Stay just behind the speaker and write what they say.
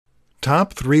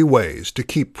top 3 ways to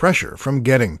keep pressure from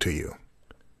getting to you.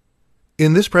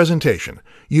 In this presentation,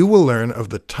 you will learn of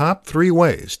the top 3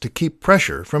 ways to keep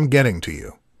pressure from getting to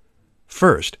you.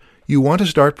 First, you want to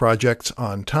start projects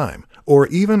on time, or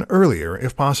even earlier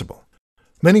if possible.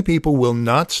 Many people will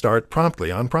not start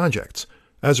promptly on projects.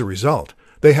 As a result,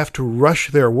 they have to rush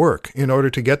their work in order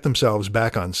to get themselves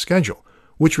back on schedule,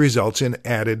 which results in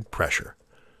added pressure.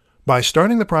 By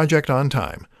starting the project on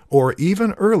time, or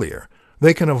even earlier,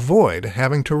 they can avoid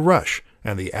having to rush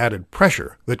and the added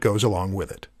pressure that goes along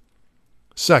with it.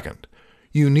 Second,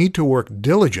 you need to work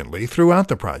diligently throughout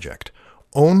the project,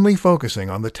 only focusing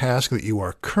on the task that you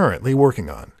are currently working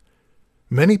on.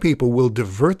 Many people will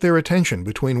divert their attention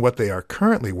between what they are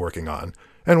currently working on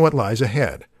and what lies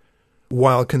ahead.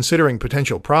 While considering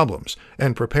potential problems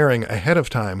and preparing ahead of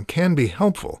time can be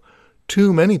helpful,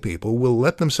 too many people will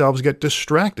let themselves get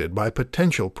distracted by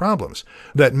potential problems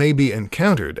that may be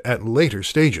encountered at later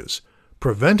stages,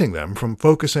 preventing them from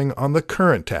focusing on the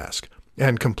current task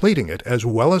and completing it as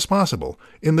well as possible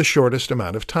in the shortest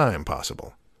amount of time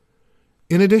possible.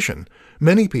 In addition,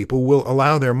 many people will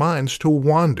allow their minds to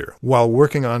wander while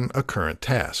working on a current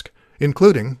task,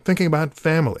 including thinking about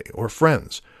family or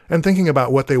friends and thinking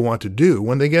about what they want to do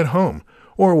when they get home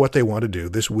or what they want to do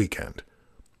this weekend.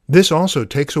 This also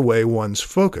takes away one's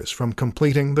focus from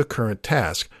completing the current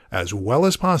task as well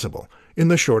as possible in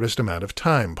the shortest amount of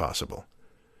time possible.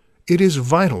 It is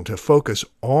vital to focus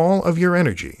all of your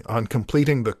energy on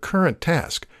completing the current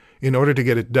task in order to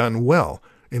get it done well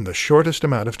in the shortest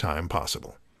amount of time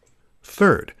possible.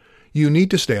 Third, you need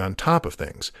to stay on top of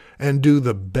things and do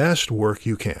the best work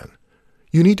you can.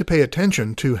 You need to pay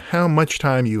attention to how much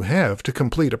time you have to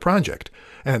complete a project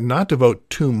and not devote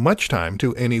too much time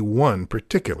to any one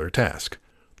particular task.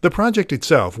 The project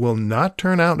itself will not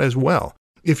turn out as well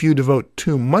if you devote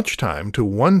too much time to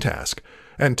one task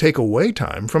and take away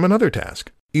time from another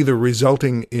task, either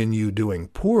resulting in you doing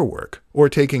poor work or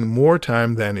taking more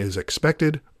time than is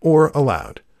expected or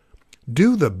allowed.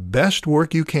 Do the best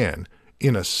work you can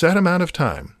in a set amount of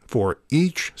time for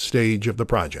each stage of the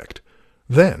project.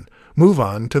 Then, move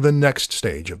on to the next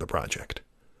stage of the project.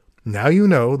 Now you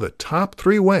know the top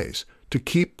 3 ways to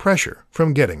keep pressure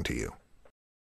from getting to you.